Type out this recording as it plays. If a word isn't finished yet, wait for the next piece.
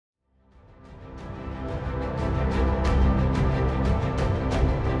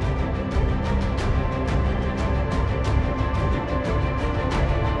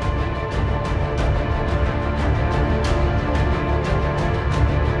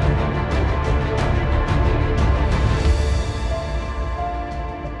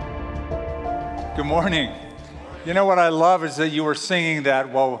morning. You know what I love is that you were singing that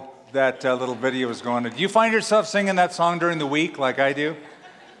while that little video was going. Do you find yourself singing that song during the week like I do?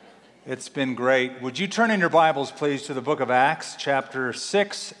 It's been great. Would you turn in your Bibles, please, to the book of Acts, chapter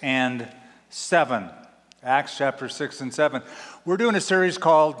 6 and 7. Acts chapter 6 and 7. We're doing a series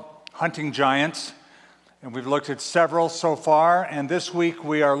called Hunting Giants, and we've looked at several so far, and this week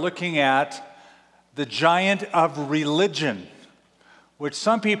we are looking at the giant of religion, which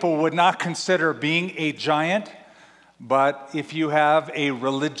some people would not consider being a giant, but if you have a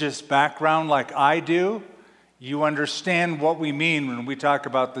religious background like I do, you understand what we mean when we talk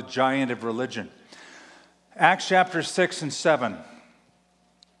about the giant of religion. Acts chapter 6 and 7.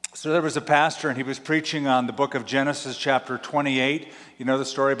 So there was a pastor, and he was preaching on the book of Genesis chapter 28. You know the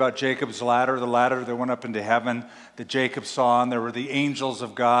story about Jacob's ladder, the ladder that went up into heaven that Jacob saw, and there were the angels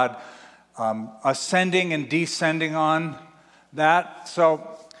of God ascending and descending on that. So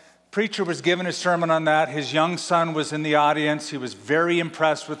preacher was given a sermon on that. His young son was in the audience. He was very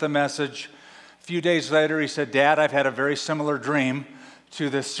impressed with the message. A few days later, he said, "Dad, I've had a very similar dream to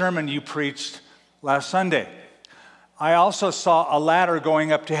the sermon you preached last Sunday. I also saw a ladder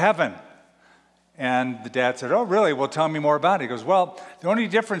going up to heaven." And the dad said, "Oh, really? Well, tell me more about it." He goes, "Well, the only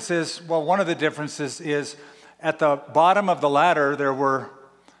difference is, one of the differences is at the bottom of the ladder, there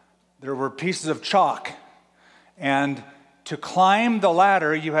were pieces of chalk. And to climb the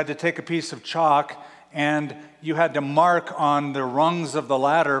ladder, you had to take a piece of chalk and you had to mark on the rungs of the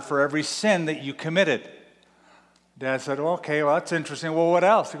ladder for every sin that you committed." Dad said, "Okay, well, that's interesting. Well, what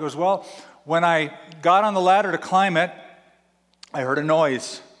else?" He goes, "Well, when I got on the ladder to climb it, I heard a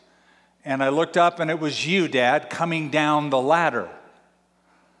noise. And I looked up and it was you, Dad, coming down the ladder."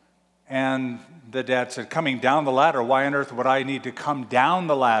 And the dad said, "Coming down the ladder? Why on earth would I need to come down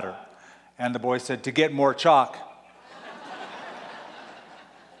the ladder?" And the boy said, "To get more chalk."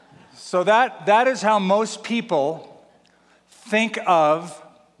 So that is how most people think of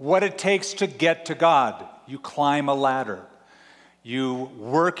what it takes to get to God. You climb a ladder. You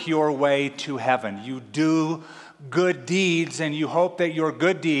work your way to heaven. You do good deeds, and you hope that your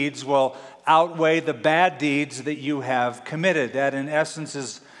good deeds will outweigh the bad deeds that you have committed. That, in essence,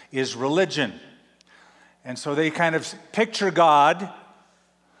 is religion. And so they kind of picture God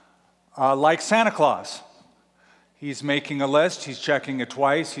like Santa Claus. He's making a list. He's checking it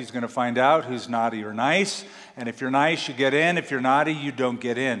twice. He's going to find out who's naughty or nice. And if you're nice, you get in. If you're naughty, you don't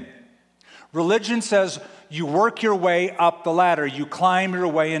get in. Religion says you work your way up the ladder. You climb your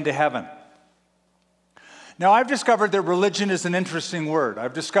way into heaven. Now, I've discovered that religion is an interesting word.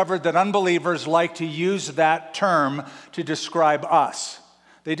 I've discovered that unbelievers like to use that term to describe us.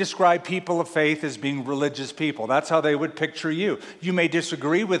 They describe people of faith as being religious people. That's how they would picture you. You may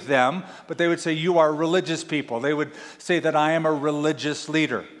disagree with them, but they would say you are religious people. They would say that I am a religious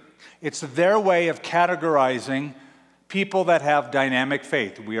leader. It's their way of categorizing people that have dynamic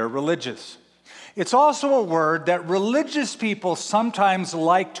faith. We are religious. It's also a word that religious people sometimes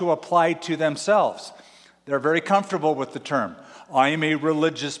like to apply to themselves. They're very comfortable with the term. I am a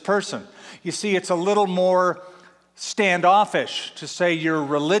religious person. You see, it's a little more standoffish to say you're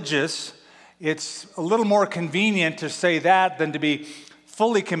religious. It's a little more convenient to say that than to be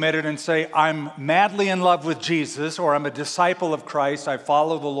fully committed and say, I'm madly in love with Jesus, or I'm a disciple of Christ, I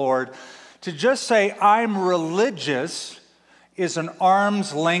follow the Lord. To just say I'm religious is an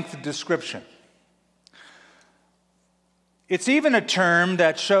arm's length description. It's even a term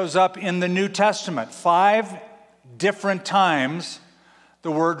that shows up in the New Testament. 5 different times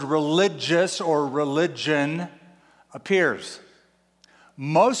the word religious or religion appears.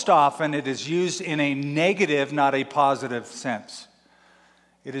 Most often it is used in a negative, not a positive sense.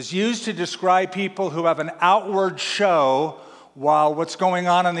 It is used to describe people who have an outward show while what's going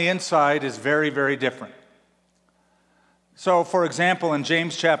on the inside is very, very different. So, for example, in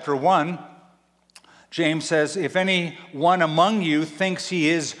James chapter 1, James says, "If anyone among you thinks he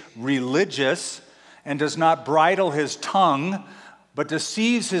is religious and does not bridle his tongue, but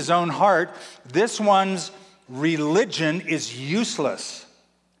deceives his own heart, this one's religion is useless.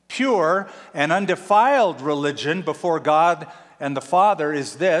 Pure and undefiled religion before God and the Father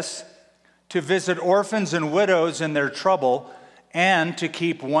is this, to visit orphans and widows in their trouble and to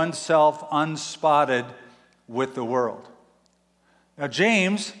keep oneself unspotted with the world." Now,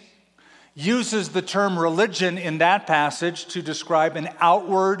 James uses the term religion in that passage to describe an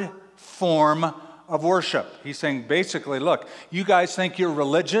outward form of worship. He's saying basically, look, you guys think you're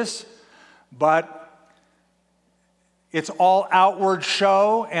religious, but it's all outward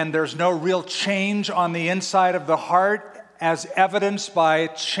show and there's no real change on the inside of the heart as evidenced by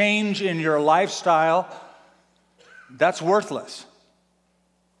change in your lifestyle. That's worthless.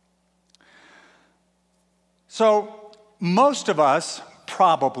 So most of us,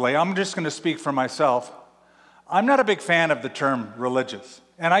 probably, I'm just going to speak for myself, I'm not a big fan of the term religious.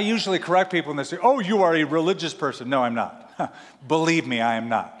 And I usually correct people and they say, oh, you are a religious person. No, I'm not. Believe me, I am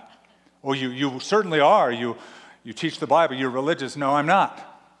not. Oh, you certainly are. You teach the Bible. You're religious. No, I'm not.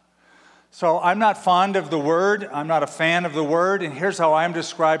 So I'm not fond of the word. I'm not a fan of the word. And here's how I'm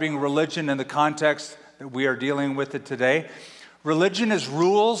describing religion in the context that we are dealing with it today. Religion is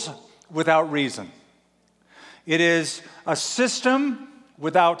rules without reason. It is a system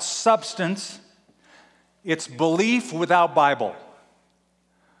without substance. It's belief without Bible.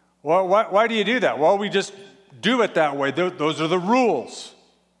 Well, why do you do that? Well, we just do it that way. Those are the rules.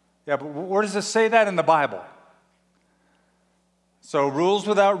 Yeah, but where does it say that in the Bible? So rules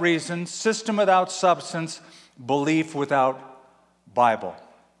without reason, system without substance, belief without Bible.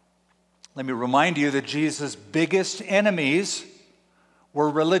 Let me remind you that Jesus' biggest enemies were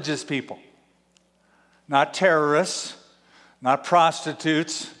religious people. Not terrorists, not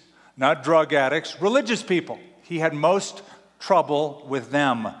prostitutes, not drug addicts, religious people. He had most trouble with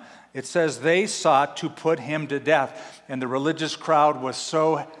them. It says they sought to put him to death, and the religious crowd was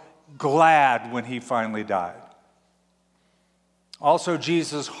so glad when he finally died. Also,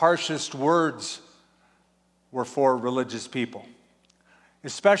 Jesus' harshest words were for religious people,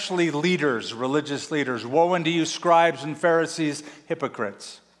 especially leaders, religious leaders. Woe unto you, scribes and Pharisees,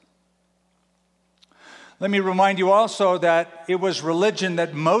 hypocrites. Let me remind you also that it was religion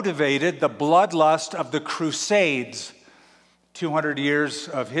that motivated the bloodlust of the Crusades. 200 years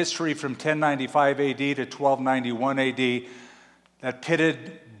of history from 1095 AD to 1291 AD that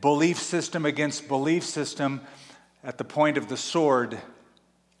pitted belief system against belief system at the point of the sword.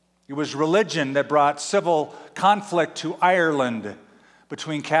 It was religion that brought civil conflict to Ireland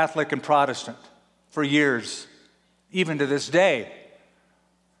between Catholic and Protestant for years, even to this day.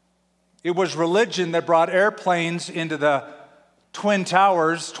 It was religion that brought airplanes into the Twin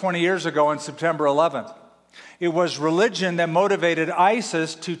Towers 20 years ago on September 11th. It was religion that motivated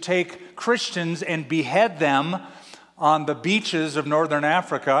ISIS to take Christians and behead them on the beaches of northern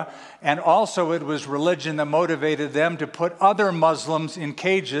Africa. And also it was religion that motivated them to put other Muslims in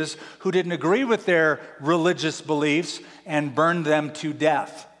cages who didn't agree with their religious beliefs and burn them to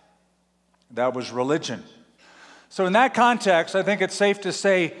death. That was religion. So in that context, I think it's safe to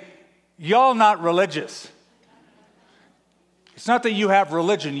say, y'all not religious. It's not that you have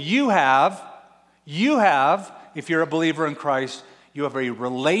religion. You have, if you're a believer in Christ, you have a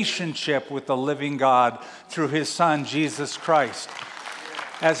relationship with the living God through his Son, Jesus Christ.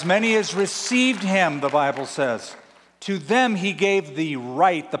 As many as received him, the Bible says, to them he gave the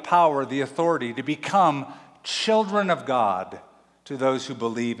right, the power, the authority to become children of God to those who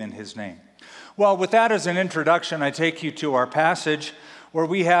believe in his name. Well, with that as an introduction, I take you to our passage where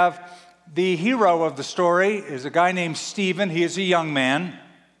we have the hero of the story is a guy named Stephen. He is a young man.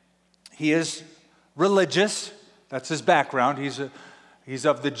 He is religious. That's his background. He's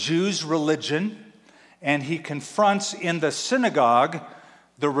of the Jews' religion, and he confronts in the synagogue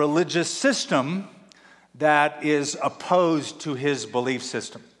the religious system that is opposed to his belief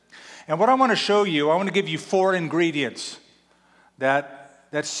system. And what I want to show you, I want to give you 4 ingredients that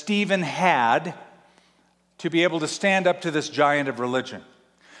Stephen had to be able to stand up to this giant of religion.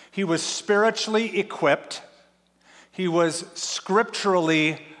 He was spiritually equipped. He was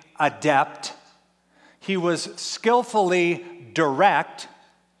scripturally adept. He was skillfully direct.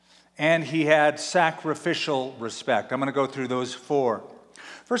 And he had sacrificial respect. I'm going to go through those 4.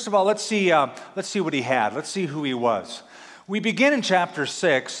 First of all, let's see what he had. Let's see who he was. We begin in chapter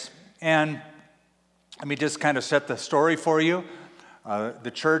 6, and let me just kind of set the story for you.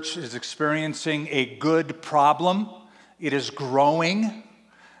 The church is experiencing a good problem. It is growing.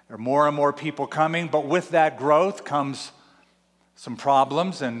 There are more and more people coming, but with that growth comes some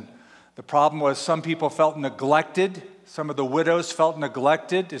problems, and the problem was some people felt neglected. Some of the widows felt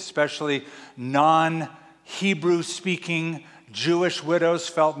neglected, especially non-Hebrew speaking Jewish widows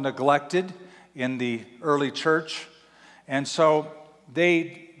felt neglected in the early church, and so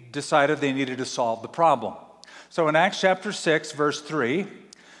they decided they needed to solve the problem. So in Acts chapter 6, verse 3, it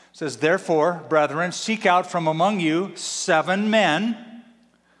says, "Therefore, brethren, seek out from among you 7 men,"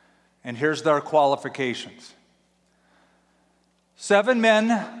 and here's their qualifications. 7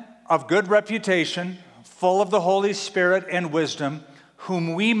 men of good reputation, full of the Holy Spirit and wisdom,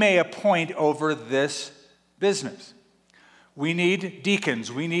 whom we may appoint over this business. We need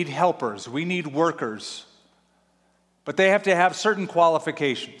deacons, we need helpers, we need workers, but they have to have certain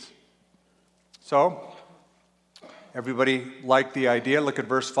qualifications. So, everybody liked the idea. Look at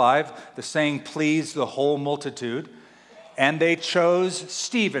verse 5. The saying pleased the whole multitude, And they chose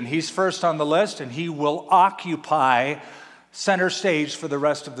Stephen. He's first on the list, and he will occupy center stage for the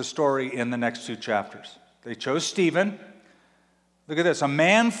rest of the story in the next 2 chapters. They chose Stephen. Look at this, a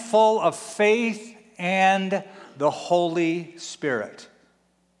man full of faith and the Holy Spirit.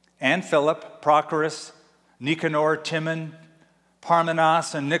 And Philip, Prochorus, Nicanor, Timon,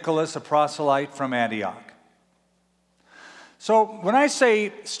 Parmenas, and Nicholas, a proselyte from Antioch. So when I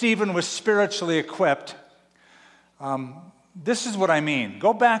say Stephen was spiritually equipped, this is what I mean.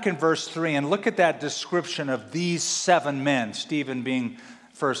 Go back in verse 3 and look at that description of these 7 men, Stephen being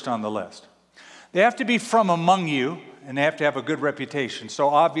first on the list. They have to be from among you, and they have to have a good reputation. So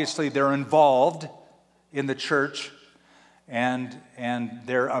obviously they're involved in the church, and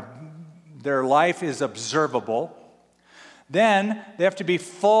their life is observable. Then they have to be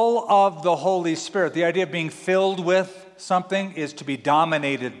full of the Holy Spirit. The idea of being filled with something is to be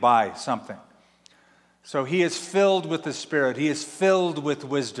dominated by something. So he is filled with the Spirit. He is filled with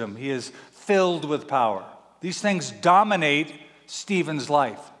wisdom. He is filled with power. These things dominate Stephen's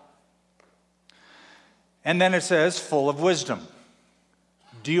life. And then it says, full of wisdom.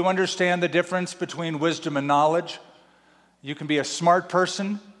 Do you understand the difference between wisdom and knowledge? You can be a smart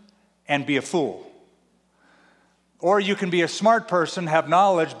person and be a fool. Or you can be a smart person, have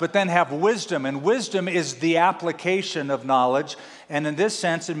knowledge, but then have wisdom. And wisdom is the application of knowledge. And in this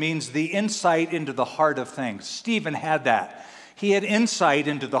sense, it means the insight into the heart of things. Stephen had that. He had insight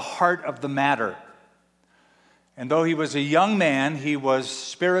into the heart of the matter. And though he was a young man, he was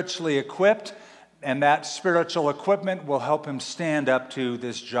spiritually equipped. And that spiritual equipment will help him stand up to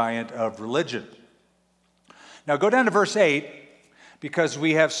this giant of religion. Now go down to verse 8, because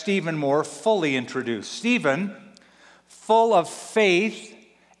we have Stephen more fully introduced. Stephen, full of faith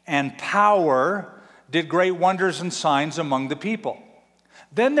and power, did great wonders and signs among the people.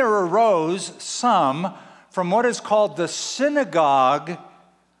 Then there arose some from what is called the synagogue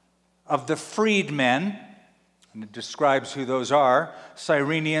of the freedmen, and it describes who those are,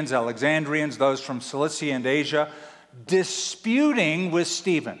 Cyrenians, Alexandrians, those from Cilicia and Asia, disputing with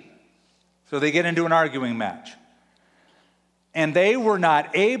Stephen. So they get into an arguing match. And they were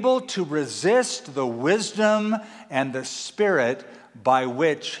not able to resist the wisdom and the spirit by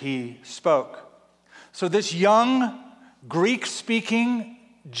which he spoke. So this young Greek-speaking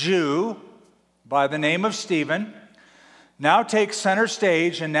Jew by the name of Stephen now takes center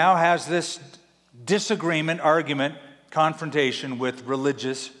stage and now has this disagreement, argument, confrontation with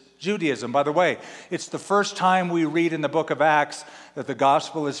religious Judaism. By the way, it's the first time we read in the book of Acts that the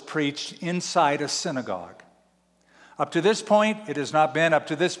gospel is preached inside a synagogue. Up to this point, it has not been. Up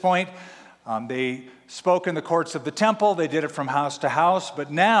to this point, they spoke in the courts of the temple. They did it from house to house.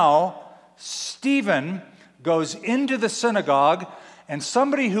 But now, Stephen goes into the synagogue, and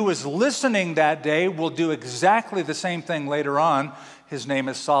somebody who was listening that day will do exactly the same thing later on. His name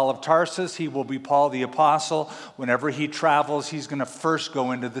is Saul of Tarsus. He will be Paul the Apostle. Whenever he travels, he's going to first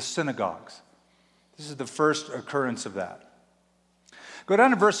go into the synagogues. This is the first occurrence of that. Go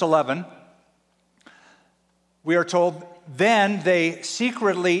down to verse 11. We are told, then they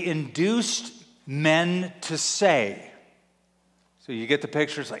secretly induced men to say. So you get the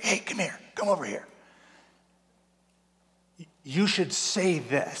picture. It's like, hey, come here. Come over here. You should say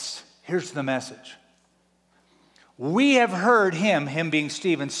this. Here's the message. We have heard him being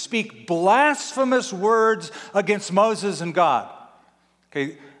Stephen, speak blasphemous words against Moses and God.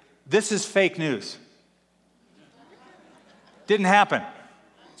 Okay, this is fake news. Didn't happen.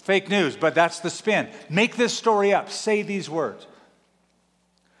 It's fake news, but that's the spin. Make this story up. Say these words.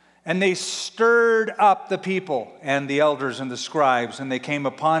 And they stirred up the people and the elders and the scribes, and they came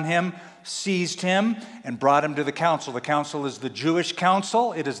upon him, seized him, and brought him to the council. The council is the Jewish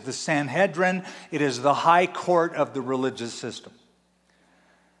council. It is the Sanhedrin. It is the high court of the religious system.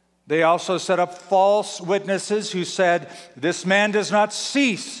 They also set up false witnesses who said, this man does not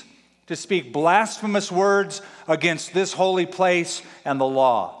cease to speak blasphemous words against this holy place and the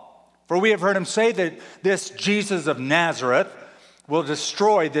law. For we have heard him say that this Jesus of Nazareth will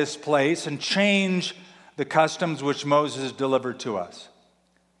destroy this place and change the customs which Moses delivered to us.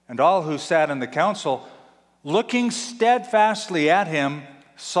 And all who sat in the council, looking steadfastly at him,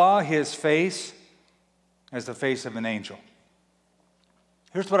 saw his face as the face of an angel.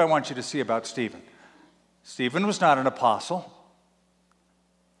 Here's what I want you to see about Stephen. Stephen was not an apostle.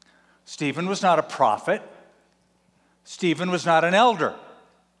 Stephen was not a prophet. Stephen was not an elder.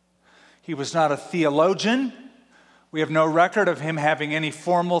 He was not a theologian. We have no record of him having any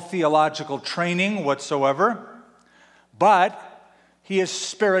formal theological training whatsoever. But he is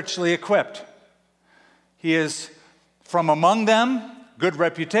spiritually equipped. He is from among them, good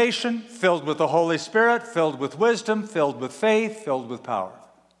reputation, filled with the Holy Spirit, filled with wisdom, filled with faith, filled with power.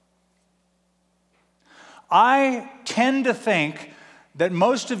 I tend to think that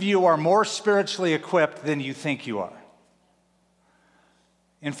most of you are more spiritually equipped than you think you are.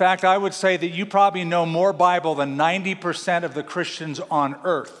 In fact, I would say that you probably know more Bible than 90% of the Christians on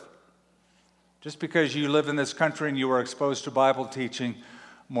earth. Just because you live in this country and you are exposed to Bible teaching,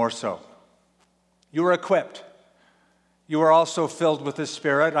 more so. You are equipped. You are also filled with the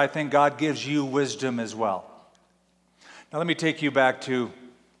Spirit. I think God gives you wisdom as well. Now let me take you back to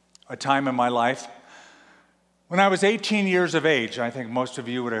a time in my life. When I was 18 years of age, I think most of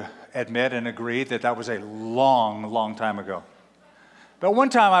you would admit and agree that that was a long, long time ago. But one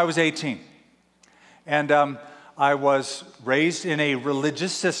time I was 18, and I was raised in a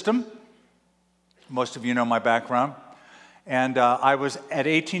religious system. Most of you know my background. And I was, at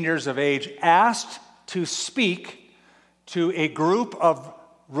 18 years of age, asked to speak to a group of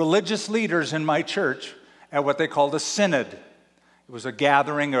religious leaders in my church at what they called a synod. It was a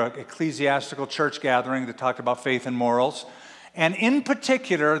gathering, an ecclesiastical church gathering that talked about faith and morals. And in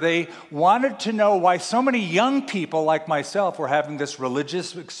particular, they wanted to know why so many young people like myself were having this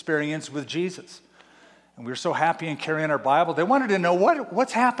religious experience with Jesus. And we were so happy in carrying our Bible. They wanted to know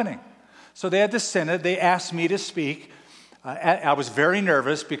what's happening. So they had this synod. They asked me to speak. I was very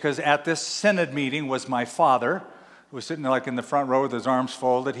nervous because at this synod meeting was my father, who was sitting like in the front row with his arms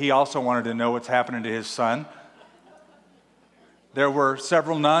folded. He also wanted to know what's happening to his son. There were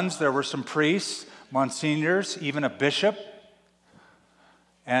several nuns. There were some priests, monsignors, even a bishop.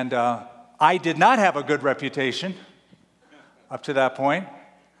 And I did not have a good reputation up to that point.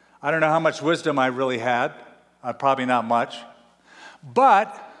 I don't know how much wisdom I really had. Probably not much.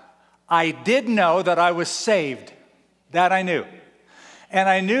 But I did know that I was saved. That I knew. And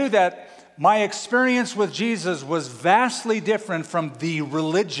I knew that my experience with Jesus was vastly different from the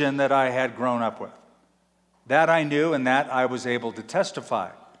religion that I had grown up with. That I knew, and that I was able to testify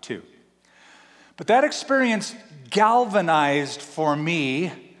to. But that experience galvanized for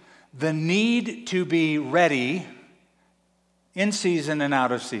me the need to be ready in season and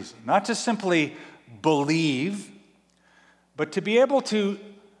out of season. Not to simply believe, but to be able to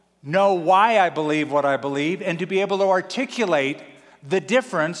know why I believe what I believe and to be able to articulate the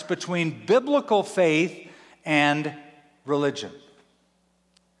difference between biblical faith and religion.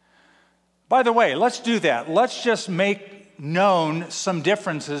 By the way, let's do that. Let's just make known some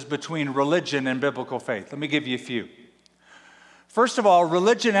differences between religion and biblical faith. Let me give you a few. First of all,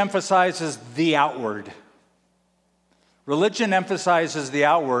 religion emphasizes the outward. Religion emphasizes the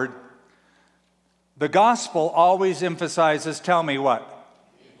outward. The gospel always emphasizes, tell me what?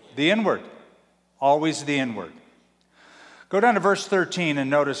 The inward. Always the inward. Go down to verse 13 and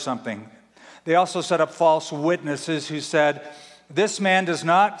notice something. They also set up false witnesses who said, this man does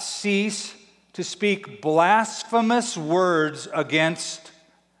not cease to speak blasphemous words against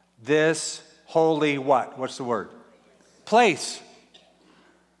this holy what? What's the word? Place.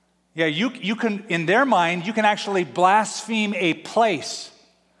 Yeah, you can, in their mind, you can actually blaspheme a place,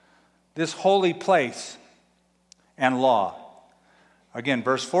 this holy place and law. Again,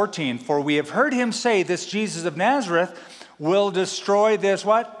 verse 14, for we have heard him say, this Jesus of Nazareth will destroy this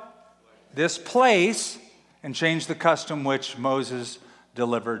what? This place and change the custom which Moses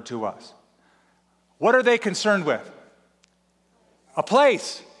delivered to us. What are they concerned with? A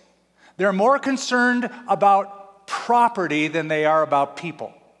place. They're more concerned about property than they are about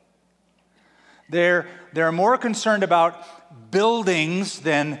people. They're more concerned about buildings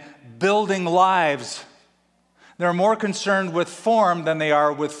than building lives. They're more concerned with form than they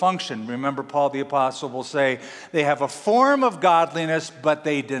are with function. Remember, Paul the Apostle will say, they have a form of godliness, but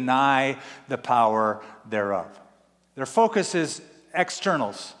they deny the power thereof. Their focus is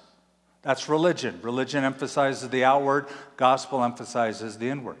externals. That's religion. Religion emphasizes the outward. Gospel emphasizes the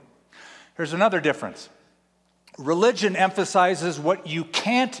inward. Here's another difference. Religion emphasizes what you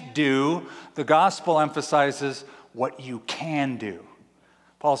can't do. The gospel emphasizes what you can do.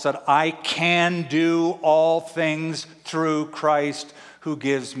 Paul said, I can do all things through Christ who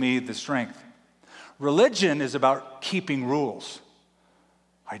gives me the strength. Religion is about keeping rules.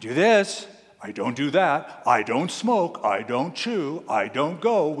 I do this, I don't do that, I don't smoke, I don't chew, I don't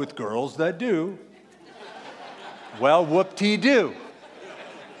go with girls that do. Well, whoop-dee-doo.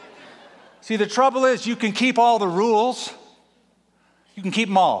 See, the trouble is you can keep all the rules, you can keep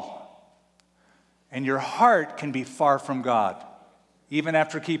them all, and your heart can be far from God. Even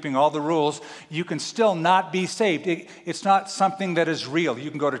after keeping all the rules, you can still not be saved. It's not something that is real. You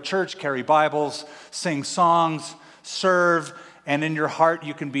can go to church, carry Bibles, sing songs, serve, and in your heart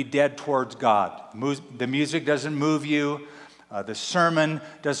you can be dead towards God. The music doesn't move you. The sermon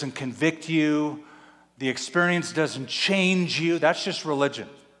doesn't convict you. The experience doesn't change you. That's just religion.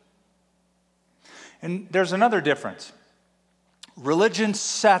 And there's another difference. Religion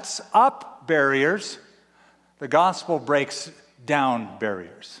sets up barriers. The gospel breaks down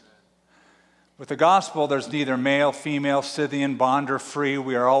barriers. With the gospel, there's neither male, female, Scythian, bond, or free.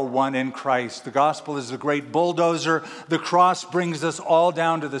 We are all one in Christ. The gospel is the great bulldozer. The cross brings us all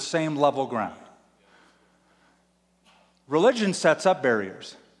down to the same level ground. Religion sets up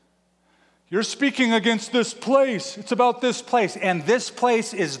barriers. You're speaking against this place. It's about this place. And this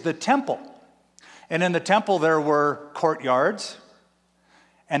place is the temple. And in the temple, there were courtyards,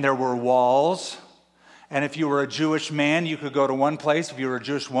 and there were walls. And if you were a Jewish man, you could go to one place. If you were a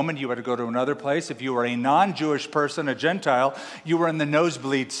Jewish woman, you had to go to another place. If you were a non-Jewish person, a Gentile, you were in the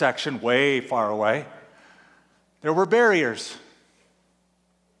nosebleed section, way far away. There were barriers.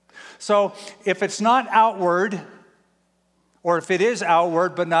 So if it's not outward, or if it is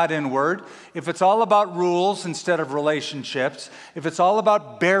outward but not inward, if it's all about rules instead of relationships, if it's all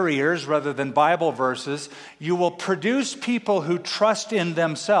about barriers rather than Bible verses, you will produce people who trust in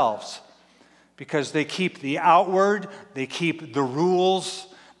themselves because they keep the outward, they keep the rules,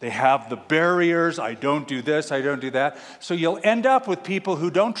 they have the barriers. I don't do this, I don't do that. So you'll end up with people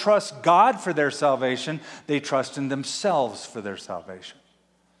who don't trust God for their salvation, they trust in themselves for their salvation.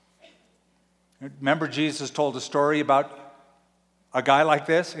 Remember, Jesus told a story about a guy like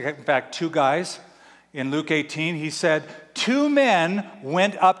this, in fact, two guys. In Luke 18, he said, 2 men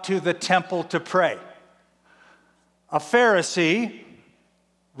went up to the temple to pray. A Pharisee,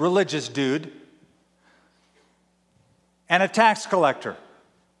 religious dude, and a tax collector,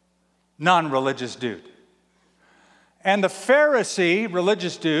 non-religious dude. And the Pharisee,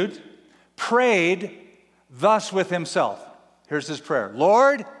 religious dude, prayed thus with himself. Here's his prayer.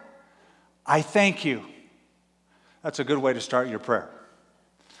 Lord, I thank you. That's a good way to start your prayer,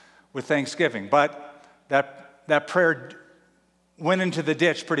 with thanksgiving. But that prayer went into the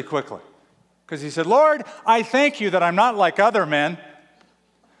ditch pretty quickly. Because he said, Lord, I thank you that I'm not like other men,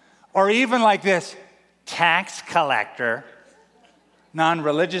 or even like this tax collector,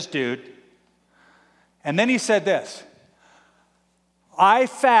 non-religious dude. And then he said this, I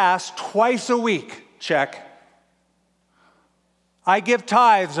fast twice a week, check. I give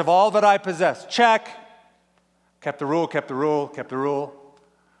tithes of all that I possess, check. Kept the rule, kept the rule, kept the rule.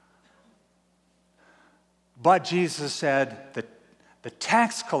 But Jesus said that the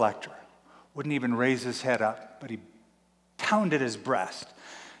tax collector wouldn't even raise his head up, but he pounded his breast.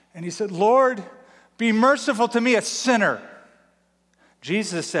 And he said, Lord, be merciful to me, a sinner.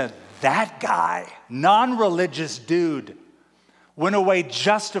 Jesus said, that guy, non-religious dude, went away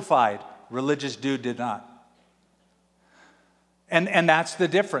justified. Religious dude did not. And that's the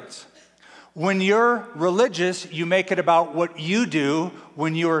difference. When you're religious, you make it about what you do.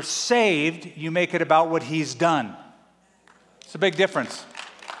 When you're saved, you make it about what he's done. It's a big difference.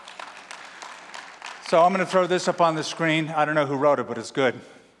 So I'm going to throw this up on the screen. I don't know who wrote it, but it's good.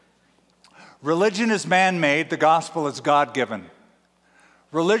 Religion is man-made. The gospel is God-given.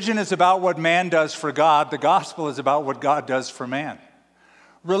 Religion is about what man does for God. The gospel is about what God does for man.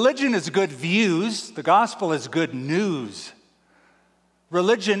 Religion is good views. The gospel is good news.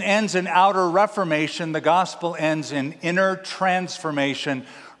 Religion ends in outer reformation. The gospel ends in inner transformation.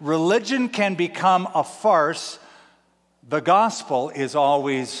 Religion can become a farce. The gospel is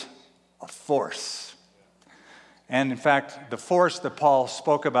always a force. And in fact, the force that Paul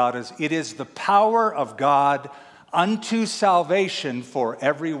spoke about is, it is the power of God unto salvation for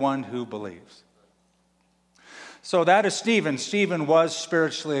everyone who believes. So that is Stephen. Stephen was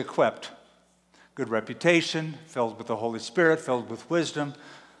spiritually equipped. Good reputation, filled with the Holy Spirit, filled with wisdom,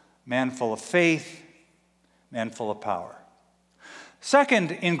 man full of faith, man full of power.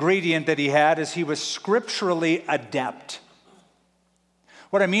 Second ingredient that he had is he was scripturally adept.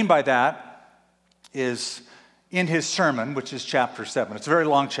 What I mean by that is in his sermon, which is chapter 7. It's a very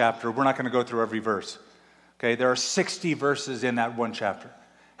long chapter. We're not going to go through every verse. Okay, there are 60 verses in that one chapter.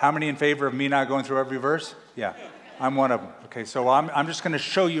 How many in favor of me not going through every verse? Yeah, I'm one of them. Okay, so I'm just going to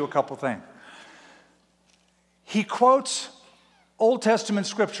show you a couple things. He quotes Old Testament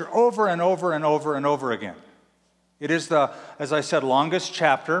scripture over and over and over and over again. It is the, as I said, longest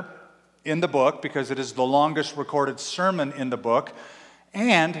chapter in the book because it is the longest recorded sermon in the book.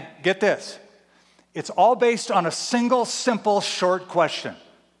 And get this, it's all based on a single, simple, short question.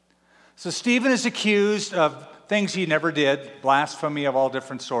 So Stephen is accused of things he never did, blasphemy of all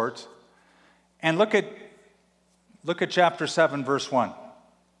different sorts. And look at chapter 7, verse 1.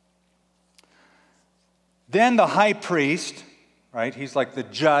 Then the high priest, right, he's like the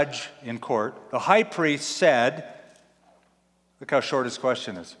judge in court. The high priest said, Look how short his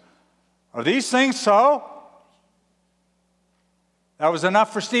question is. Are these things so? That was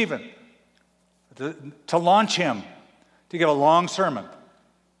enough for Stephen to launch him, to give a long sermon.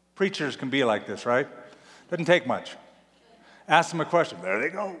 Preachers can be like this, right? Doesn't take much. Ask them a question. There they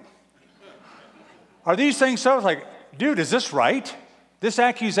go. Are these things so? It's like, dude, is this right? This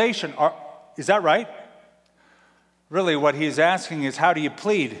accusation, is that right? Really, what he's asking is, how do you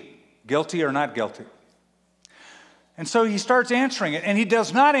plead? Guilty or not guilty? And so he starts answering it, and he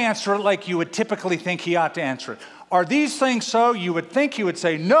does not answer it like you would typically think he ought to answer it. Are these things so? You would think he would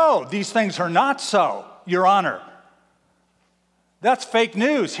say, no, these things are not so, Your Honor. That's fake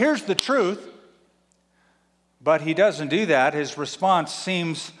news. Here's the truth. But he doesn't do that. His response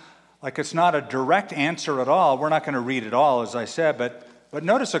seems like it's not a direct answer at all. We're not going to read it all, as I said, but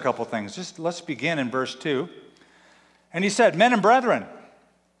notice a couple things. Just let's begin in verse 2. And he said, men and brethren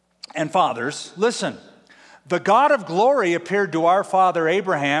and fathers, listen. The God of glory appeared to our father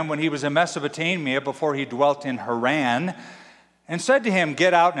Abraham when he was in Mesopotamia before he dwelt in Haran, and said to him,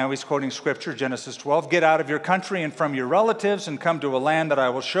 get out, now he's quoting scripture, Genesis 12, get out of your country and from your relatives and come to a land that I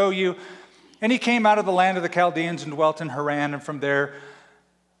will show you. And he came out of the land of the Chaldeans and dwelt in Haran, and from there,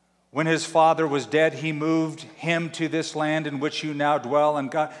 when his father was dead, he moved him to this land in which you now dwell. And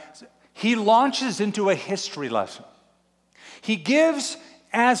God, he launches into a history lesson. He gives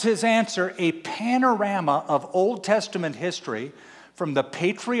as his answer a panorama of Old Testament history from the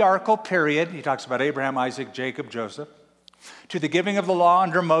patriarchal period, he talks about Abraham, Isaac, Jacob, Joseph, to the giving of the law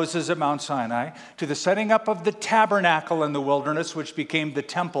under Moses at Mount Sinai, to the setting up of the tabernacle in the wilderness, which became the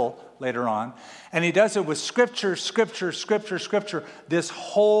temple later on. And he does it with scripture, scripture, scripture, scripture, this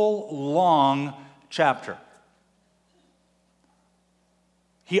whole long chapter.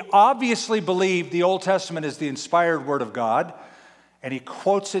 He obviously believed the Old Testament is the inspired word of God, and he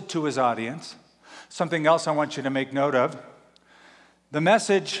quotes it to his audience. Something else I want you to make note of. The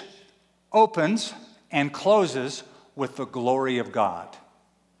message opens and closes with the glory of God.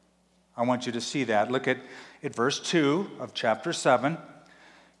 I want you to see that. Look at verse 2 of chapter 7.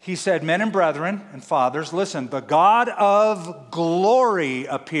 He said, men and brethren and fathers, listen, the God of glory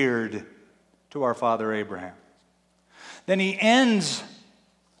appeared to our father Abraham. Then he ends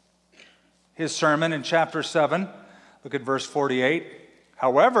his sermon in chapter 7. Look at verse 48.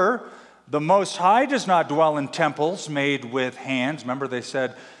 However, the Most High does not dwell in temples made with hands. Remember they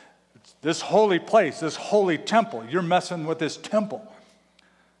said, this holy place, this holy temple, you're messing with this temple.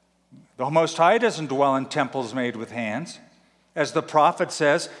 The Most High doesn't dwell in temples made with hands. As the prophet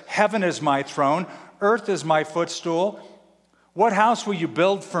says, heaven is my throne, earth is my footstool. What house will you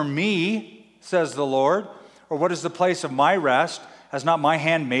build for me, says the Lord? Or what is the place of my rest? Has not my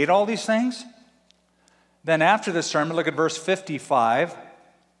hand made all these things? Then after the sermon, look at verse 55.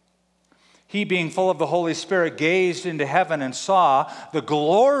 He, being full of the Holy Spirit, gazed into heaven and saw the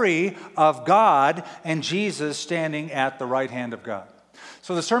glory of God and Jesus standing at the right hand of God.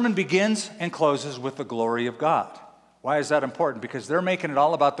 So the sermon begins and closes with the glory of God. Why is that important? Because they're making it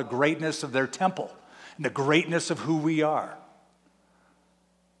all about the greatness of their temple and the greatness of who we are.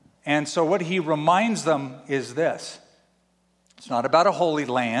 And so what he reminds them is this. It's not about a holy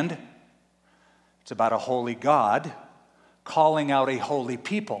land. It's about a holy God calling out a holy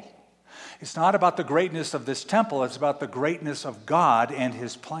people. It's not about the greatness of this temple. It's about the greatness of God and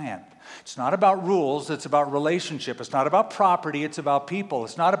his plan. It's not about rules. It's about relationship. It's not about property. It's about people.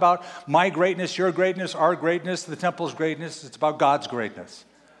 It's not about my greatness, your greatness, our greatness, the temple's greatness. It's about God's greatness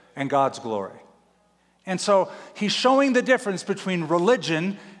and God's glory. And so he's showing the difference between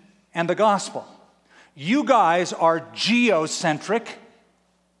religion and the gospel. You guys are geocentric,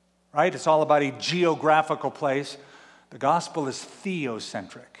 right? It's all about a geographical place. The gospel is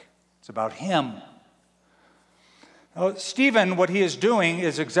theocentric. It's about him. Now, Stephen, what he is doing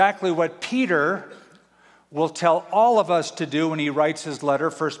is exactly what Peter will tell all of us to do when he writes his letter,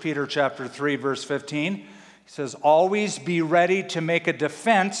 1 Peter chapter 3, verse 15. He says, always be ready to make a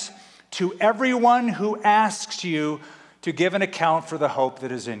defense to everyone who asks you to give an account for the hope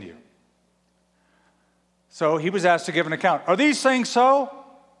that is in you. So he was asked to give an account. Are these things so?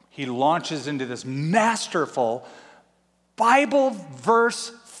 He launches into this masterful Bible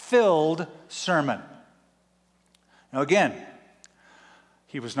verse-filled sermon. Now again,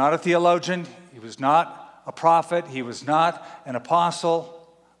 he was not a theologian, he was not a prophet, he was not an apostle,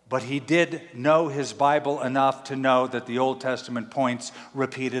 but he did know his Bible enough to know that the Old Testament points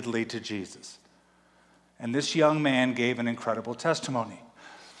repeatedly to Jesus. And this young man gave an incredible testimony.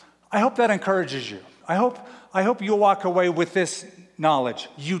 I hope that encourages you. I hope you'll walk away with this knowledge.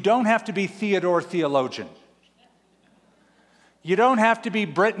 You don't have to be Theodore theologian. You don't have to be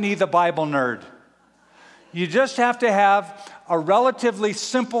Brittany the Bible nerd. You just have to have a relatively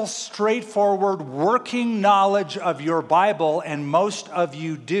simple, straightforward, working knowledge of your Bible, and most of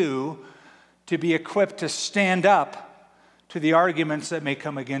you do, to be equipped to stand up to the arguments that may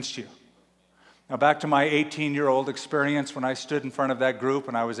come against you. Now, back to my 18-year-old experience when I stood in front of that group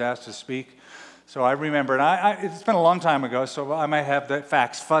and I was asked to speak. So I remember, and it's been a long time ago, so I might have the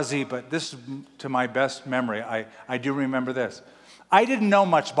facts fuzzy, but this is to my best memory. I do remember this. I didn't know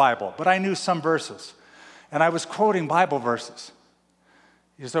much Bible, but I knew some verses. And I was quoting Bible verses.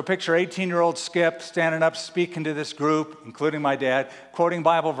 So picture 18-year-old Skip standing up speaking to this group, including my dad, quoting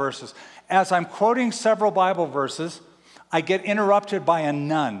Bible verses. As I'm quoting several Bible verses, I get interrupted by a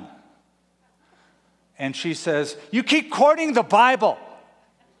nun. And she says, "You keep quoting the Bible."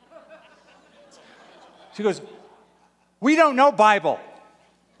 She goes, "We don't know Bible.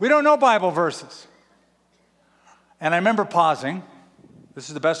 We don't know Bible verses." And I remember pausing. This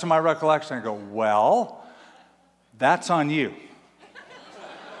is the best of my recollection. I go, "Well, that's on you."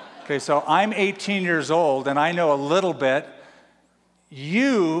 Okay, so I'm 18 years old and I know a little bit.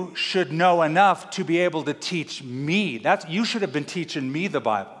 You should know enough to be able to teach me. You should have been teaching me the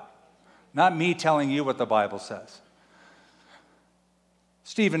Bible, not me telling you what the Bible says.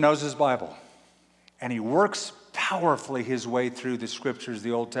 Stephen knows his Bible. And he works powerfully his way through the scriptures,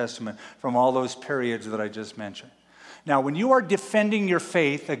 the Old Testament, from all those periods that I just mentioned. Now, when you are defending your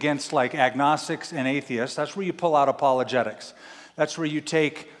faith against like agnostics and atheists, that's where you pull out apologetics. That's where you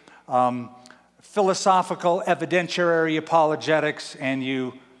take philosophical evidentiary apologetics and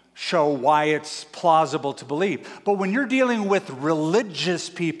you show why it's plausible to believe. But when you're dealing with religious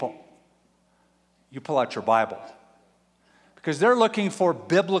people, you pull out your Bible because they're looking for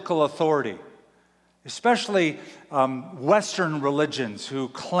biblical authority. Especially Western religions who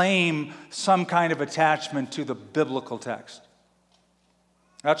claim some kind of attachment to the biblical text.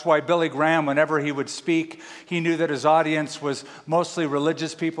 That's why Billy Graham, whenever he would speak, he knew that his audience was mostly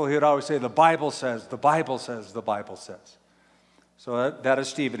religious people. He would always say, "The Bible says, the Bible says, the Bible says." So that is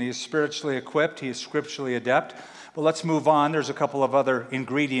Stephen. He is spiritually equipped. He is scripturally adept. But let's move on. There's a couple of other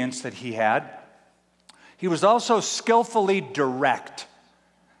ingredients that he had. He was also skillfully direct.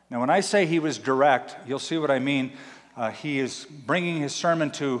 Now, when I say he was direct, you'll see what I mean. He is bringing his sermon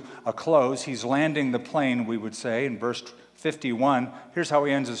to a close. He's landing the plane, we would say, in verse 51. Here's how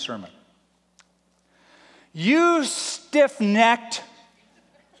he ends his sermon. "You stiff-necked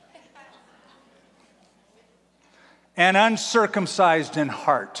and uncircumcised in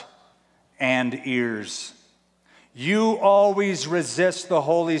heart and ears. You always resist the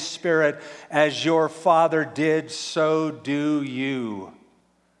Holy Spirit as your father did, so do you.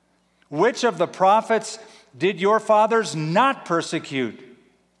 Which of the prophets did your fathers not persecute?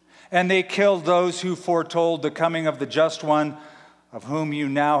 And they killed those who foretold the coming of the just one, of whom you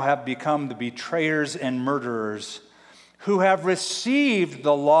now have become the betrayers and murderers, who have received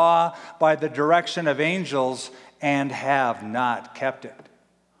the law by the direction of angels and have not kept it."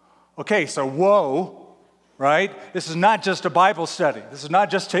 Okay, so whoa, right? This is not just a Bible study. This is not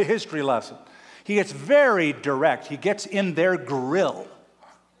just a history lesson. He gets very direct. He gets in their grill.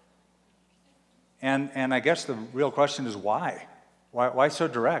 And I guess the real question is why? Why so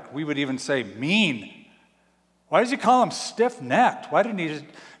direct? We would even say mean. Why does he call him stiff-necked? Why didn't he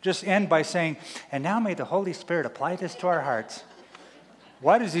just end by saying, "And now may the Holy Spirit apply this to our hearts"?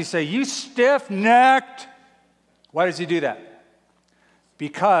 Why does he say, "You stiff-necked"? Why does he do that?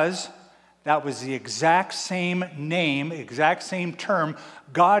 Because that was the exact same name, exact same term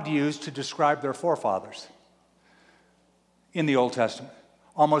God used to describe their forefathers in the Old Testament.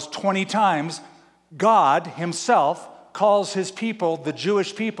 Almost 20 times, God himself calls his people, the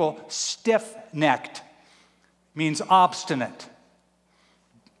Jewish people, stiff-necked. Means obstinate.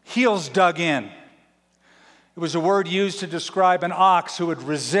 Heels dug in. It was a word used to describe an ox who would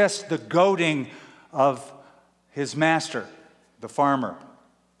resist the goading of his master, the farmer,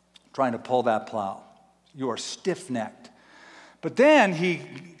 trying to pull that plow. You are stiff-necked. But then he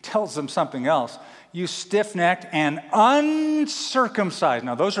tells them something else. You stiff-necked and uncircumcised.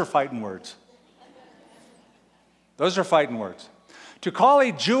 Now, those are fighting words. Those are fighting words. To call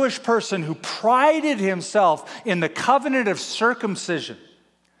a Jewish person who prided himself in the covenant of circumcision,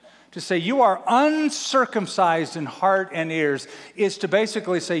 to say you are uncircumcised in heart and ears, is to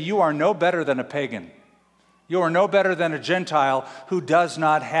basically say you are no better than a pagan. You are no better than a Gentile who does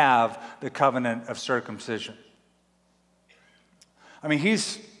not have the covenant of circumcision. I mean,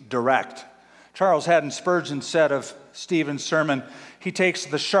 he's direct. Charles Haddon Spurgeon said of Stephen's sermon, he takes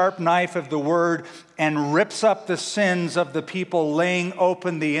the sharp knife of the word and rips up the sins of the people, laying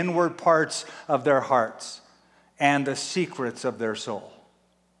open the inward parts of their hearts and the secrets of their soul.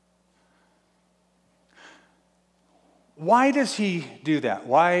 Why does he do that?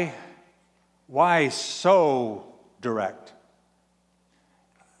 Why so direct?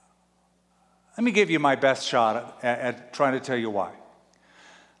 Let me give you my best shot at trying to tell you why.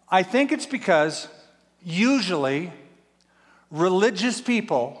 I think it's because usually religious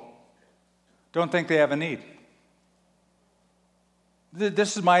people don't think they have a need.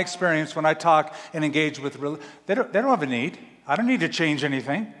 This is my experience when I talk and engage with they don't have a need. I don't need to change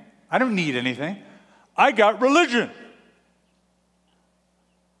anything. I don't need anything. I got religion.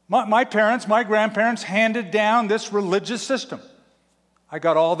 My parents, my grandparents handed down this religious system. I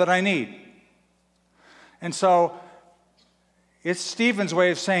got all that I need. And so it's Stephen's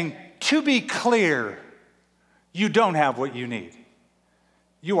way of saying, to be clear, you don't have what you need.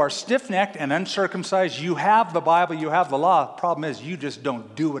 You are stiff-necked and uncircumcised. You have the Bible, you have the law. Problem is, you just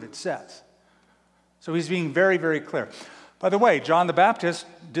don't do what it says. So he's being very, very clear. By the way, John the Baptist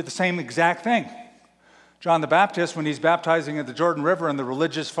did the same exact thing. John the Baptist, when he's baptizing at the Jordan River and the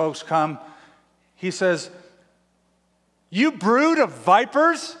religious folks come, he says, "You brood of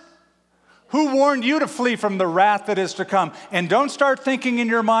vipers, who warned you to flee from the wrath that is to come?" And don't start thinking in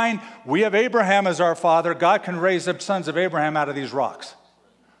your mind, we have Abraham as our father. God can raise up sons of Abraham out of these rocks.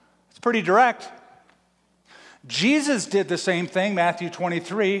 It's pretty direct. Jesus did the same thing, Matthew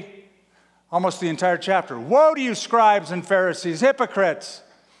 23, almost the entire chapter. "Woe to you, scribes and Pharisees, hypocrites!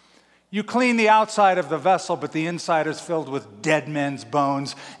 You clean the outside of the vessel, but the inside is filled with dead men's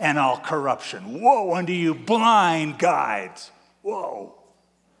bones and all corruption. Woe unto you, blind guides!" Whoa.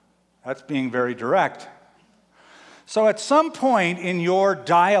 That's being very direct. So at some point in your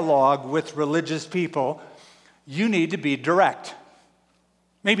dialogue with religious people, you need to be direct.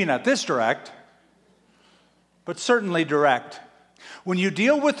 Maybe not this direct, but certainly direct. When you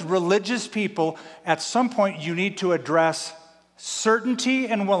deal with religious people, at some point you need to address certainty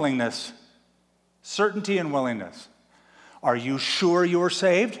and willingness. Certainty and willingness. Are you sure you're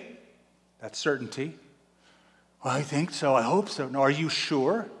saved? That's certainty. Well, I think so. I hope so. No, are you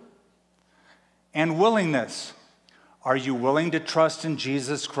sure? And willingness. Are you willing to trust in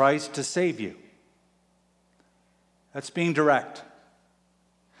Jesus Christ to save you? That's being direct.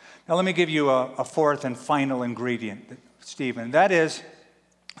 Now, let me give you a fourth and final ingredient, Stephen. That is,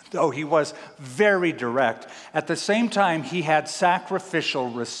 though he was very direct, at the same time, he had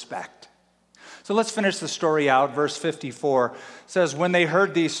sacrificial respect. So let's finish the story out. Verse 54 says, when they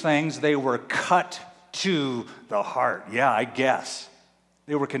heard these things, they were cut to the heart. Yeah, I guess.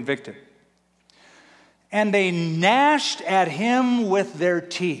 They were convicted. And they gnashed at him with their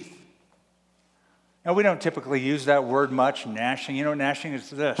teeth. Now, we don't typically use that word much, gnashing. You know, gnashing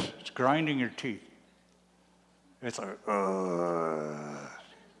is this. It's grinding your teeth. It's like,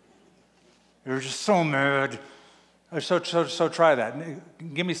 you're just so mad. So try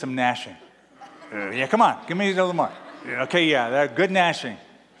that. Give me some gnashing. Yeah, come on. Give me a little more. Okay, yeah, that good gnashing.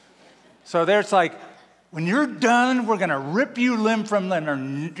 So there's like, when you're done, we're going to rip you limb from limb.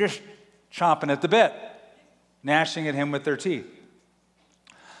 They're just chomping at the bit, gnashing at him with their teeth.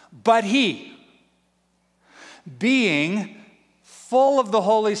 But he, being full of the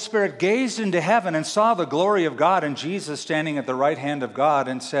Holy Spirit, gazed into heaven and saw the glory of God and Jesus standing at the right hand of God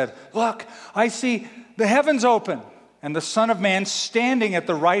and said, look, I see the heavens open and the Son of Man standing at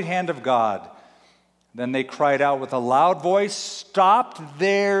the right hand of God. Then they cried out with a loud voice, stopped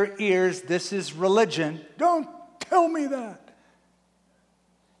their ears. This is religion. Don't tell me that.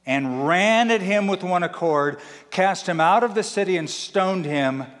 And ran at him with one accord, cast him out of the city and stoned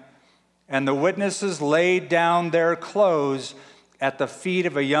him. And the witnesses laid down their clothes at the feet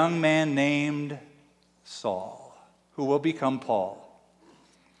of a young man named Saul, who will become Paul.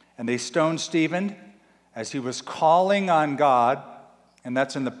 And they stoned Stephen as he was calling on God, and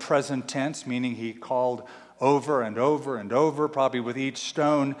that's in the present tense, meaning he called over and over and over, probably with each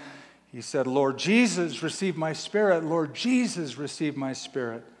stone. He said, Lord Jesus, receive my spirit. Lord Jesus, receive my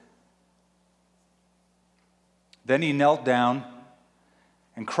spirit. Then he knelt down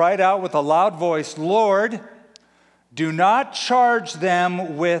and cried out with a loud voice, Lord, do not charge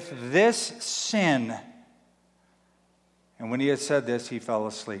them with this sin. And when he had said this, he fell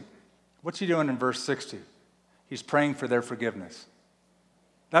asleep. What's he doing in verse 60? He's praying for their forgiveness.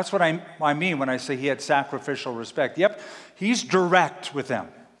 That's what I mean when I say he had sacrificial respect. Yep, he's direct with them.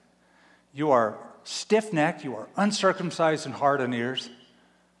 You are stiff-necked, you are uncircumcised in heart and ears.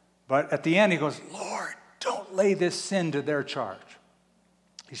 But at the end, he goes, Lord, don't lay this sin to their charge.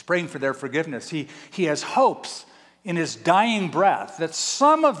 He's praying for their forgiveness. He has hopes in his dying breath that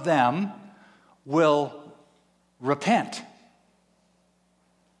some of them will repent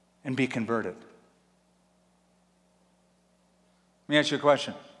and be converted. Let me ask you a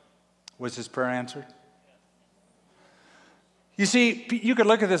question. Was his prayer answered? You see, you could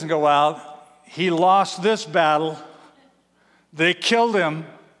look at this and go, well, he lost this battle. They killed him.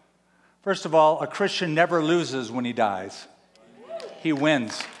 First of all, a Christian never loses when he dies. He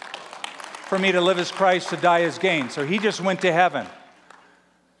wins. For me to live as Christ, to die as gain. So he just went to heaven.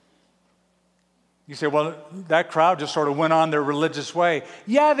 You say, well, that crowd just sort of went on their religious way.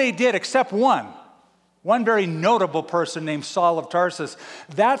 Yeah, they did, except one. One very notable person named Saul of Tarsus.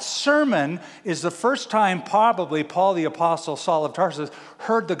 That sermon is the first time probably Paul the Apostle, Saul of Tarsus,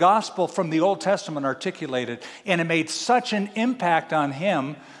 heard the gospel from the Old Testament articulated. And it made such an impact on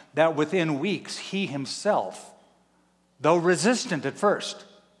him that within weeks he himself, though resistant at first,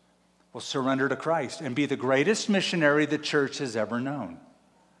 will surrender to Christ and be the greatest missionary the church has ever known.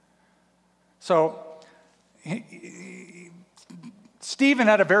 So, Stephen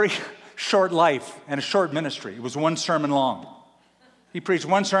had a very short life and a short ministry. It was one sermon long. He preached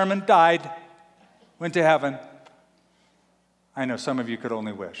one sermon, died, went to heaven. I know some of you could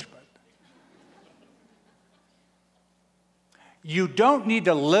only wish, but you don't need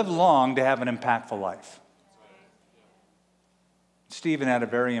to live long to have an impactful life. Stephen had a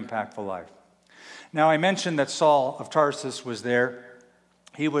very impactful life. Now, I mentioned that Saul of Tarsus was there.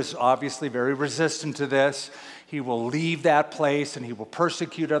 He was obviously very resistant to this. He will leave that place and he will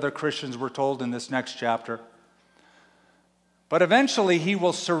persecute other Christians, we're told in this next chapter. But eventually he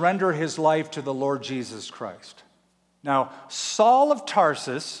will surrender his life to the Lord Jesus Christ. Now, Saul of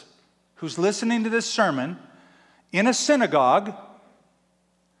Tarsus, who's listening to this sermon in a synagogue,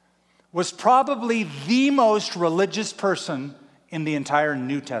 was probably the most religious person in the entire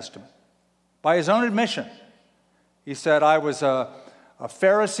New Testament. By his own admission, he said, I was a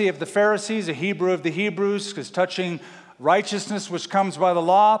Pharisee of the Pharisees, a Hebrew of the Hebrews, because touching righteousness which comes by the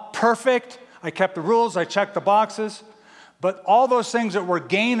law, perfect. I kept the rules, I checked the boxes. But all those things that were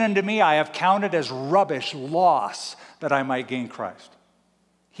gain unto me, I have counted as rubbish, loss, that I might gain Christ.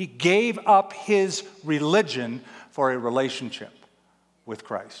 He gave up his religion for a relationship with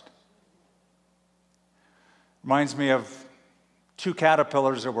Christ. Reminds me of two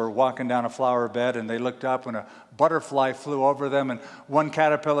caterpillars that were walking down a flower bed, and they looked up and a butterfly flew over them, and one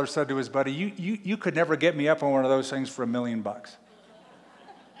caterpillar said to his buddy, you could never get me up on one of those things for $1 million.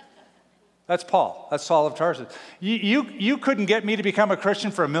 That's Paul. That's Saul of Tarsus. You couldn't get me to become a Christian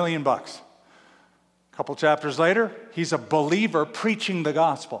for $1 million. A couple chapters later, he's a believer preaching the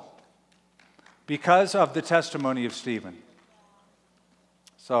gospel because of the testimony of Stephen.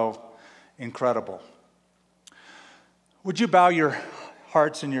 So incredible. Would you bow your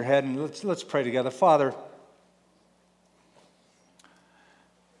hearts and your head and let's pray together. Father,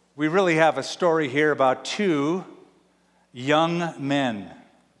 we really have a story here about two young men.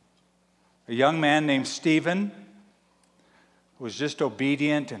 A young man named Stephen who was just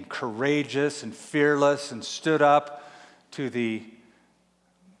obedient and courageous and fearless and stood up to the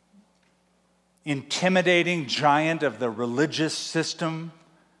intimidating giant of the religious system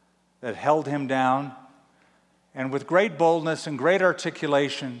that held him down. And with great boldness and great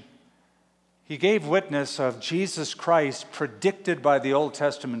articulation, he gave witness of Jesus Christ predicted by the Old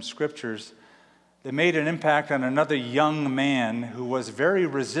Testament scriptures that made an impact on another young man who was very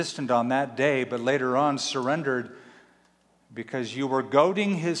resistant on that day, but later on surrendered because you were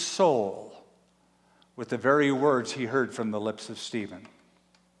goading his soul with the very words he heard from the lips of Stephen.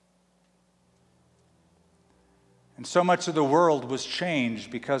 And so much of the world was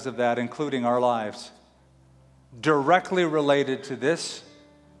changed because of that, including our lives. Directly related to this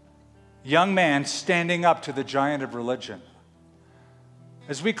young man standing up to the giant of religion.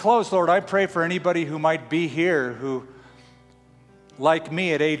 As we close, Lord, I pray for anybody who might be here who, like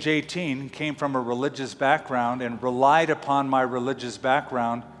me at age 18, came from a religious background and relied upon my religious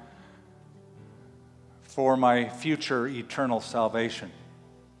background for my future eternal salvation.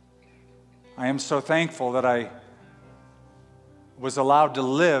 I am so thankful that I was allowed to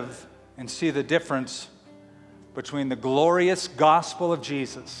live and see the difference between the glorious gospel of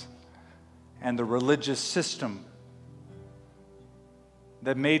Jesus and the religious system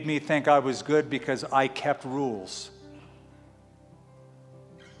that made me think I was good because I kept rules.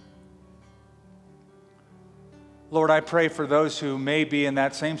 Lord, I pray for those who may be in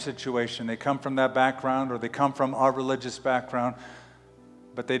that same situation. They come from that background or they come from our religious background,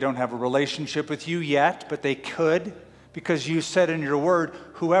 but they don't have a relationship with you yet, but they could. Because you said in your word,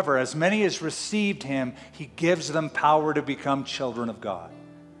 whoever, as many as received him, he gives them power to become children of God.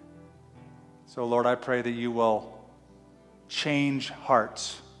 So, Lord, I pray that you will change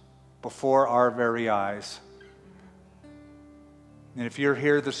hearts before our very eyes. And if you're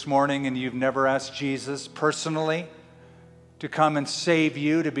here this morning and you've never asked Jesus personally to come and save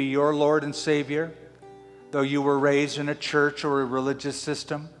you, to be your Lord and Savior, though you were raised in a church or a religious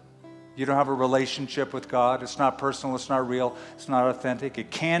system, you don't have a relationship with God. It's not personal, it's not real, it's not authentic.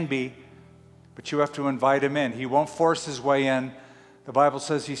 It can be, but you have to invite him in. He won't force his way in. The Bible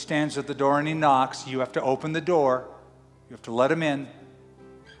says he stands at the door and he knocks. You have to open the door. You have to let him in.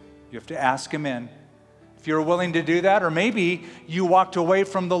 You have to ask him in. If you're willing to do that, or maybe you walked away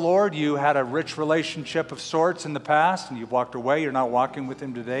from the Lord, you had a rich relationship of sorts in the past, and you've walked away, you're not walking with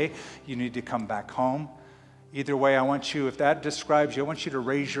him today, you need to come back home. Either way, I want you, if that describes you, I want you to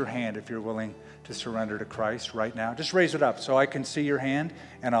raise your hand if you're willing to surrender to Christ right now. Just raise it up so I can see your hand,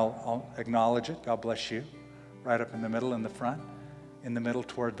 and I'll acknowledge it. God bless you. Right up in the middle, in the front, in the middle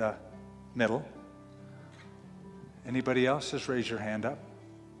toward the middle. Anybody else? Just raise your hand up.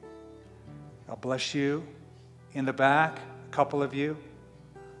 God bless you. In the back, a couple of you.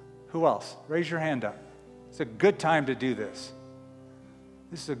 Who else? Raise your hand up. It's a good time to do this.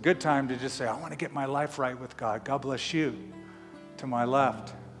 This is a good time to just say, I want to get my life right with God. God bless you. To my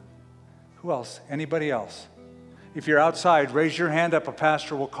left. Who else? Anybody else? If you're outside, raise your hand up. A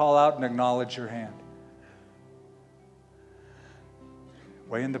pastor will call out and acknowledge your hand.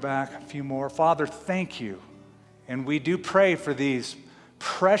 Way in the back, a few more. Father, thank you. And we do pray for these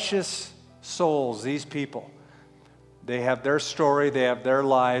precious souls, these people. They have their story, they have their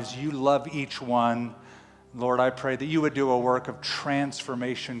lives. You love each one. Lord, I pray that you would do a work of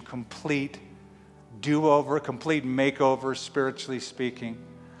transformation, complete do-over, complete makeover, spiritually speaking.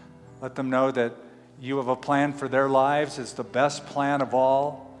 Let them know that you have a plan for their lives. It's the best plan of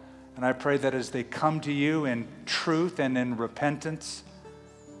all. And I pray that as they come to you in truth and in repentance,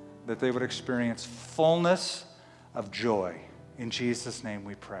 that they would experience fullness of joy. In Jesus' name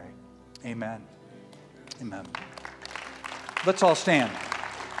we pray. Amen. Amen. Let's all stand.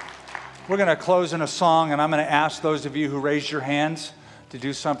 We're going to close in a song, and I'm going to ask those of you who raised your hands to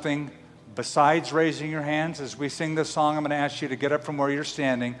do something besides raising your hands. As we sing this song, I'm going to ask you to get up from where you're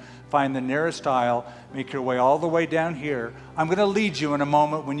standing, find the nearest aisle, make your way all the way down here. I'm going to lead you in a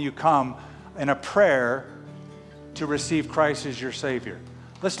moment when you come in a prayer to receive Christ as your Savior.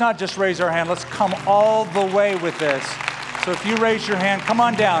 Let's not just raise our hand. Let's come all the way with this. So if you raise your hand, come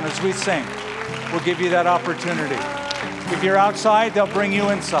on down as we sing. We'll give you that opportunity. If you're outside, they'll bring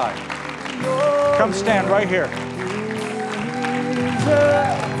you inside. Come stand right here.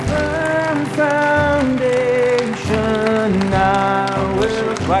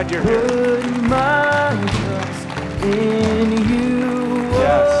 Glad you're here.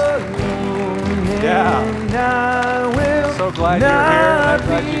 Yes. Yeah. So glad you're here. I'm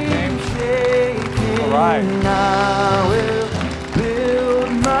glad you came. All right. I will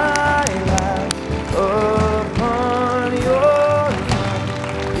build my life upon your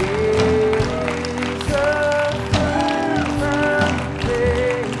love. It is a firm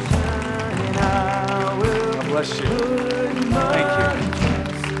foundation, and I will God bless you. Thank you.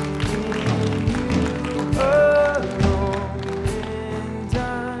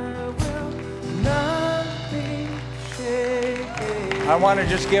 I want to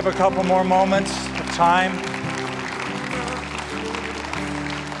just give a couple more moments of time.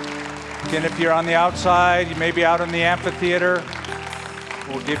 Again, if you're on the outside, you may be out in the amphitheater.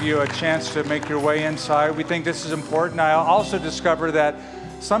 We'll give you a chance to make your way inside. We think this is important. I also discovered that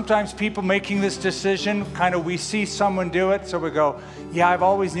sometimes people making this decision, we see someone do it, so we go, yeah, I've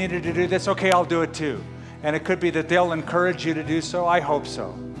always needed to do this. Okay, I'll do it too. And it could be that they'll encourage you to do so. I hope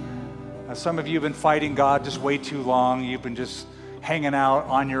so. Some of you have been fighting God just way too long. You've been just hanging out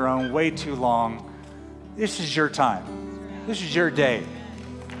on your own way too long. This is your time. This is your day.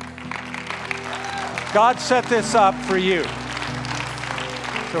 God set this up for you.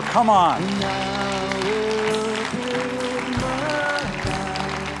 So come on.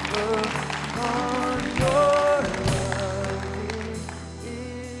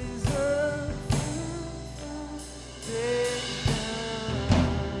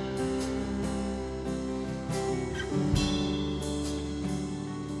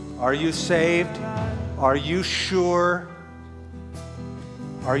 Are you saved? Are you sure?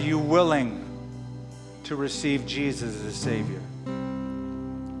 Are you willing to receive Jesus as Savior?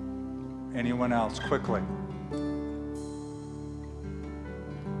 Anyone else? Quickly.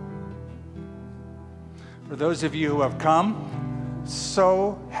 For those of you who have come,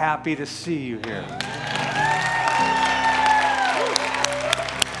 so happy to see you here.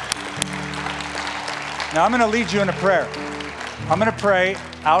 Now I'm going to lead you in a prayer. I'm going to pray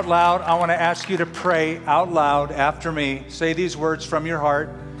out loud. I want to ask you to pray out loud after me. Say these words from your heart.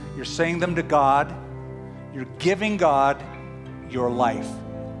 You're saying them to God. You're giving God your life.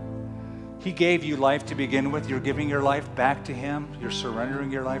 He gave you life to begin with. You're giving your life back to Him. You're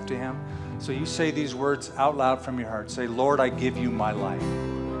surrendering your life to Him. So you say these words out loud from your heart. Say, Lord, I give you my life.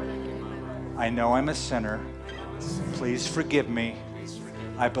 I know I'm a sinner. Please forgive me.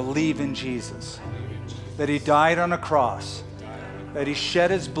 I believe in Jesus, that he died on a cross, that he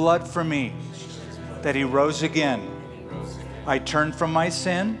shed his blood for me, that he rose again. I turn from my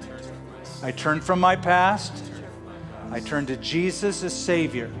sin. I turn from my past. I turn to Jesus as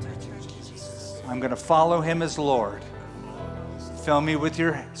Savior. I'm going to follow him as Lord. Fill me with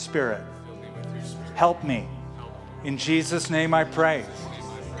your Spirit. Help me. In Jesus' name I pray.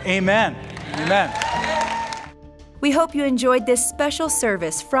 Amen. Amen. We hope you enjoyed this special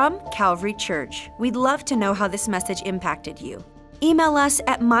service from Calvary Church. We'd love to know how this message impacted you. Email us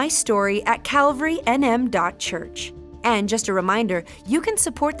at mystory@calvarynm.church. And just a reminder, you can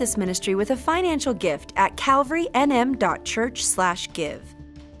support this ministry with a financial gift at calvarynm.church/give.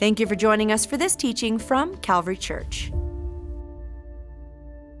 Thank you for joining us for this teaching from Calvary Church.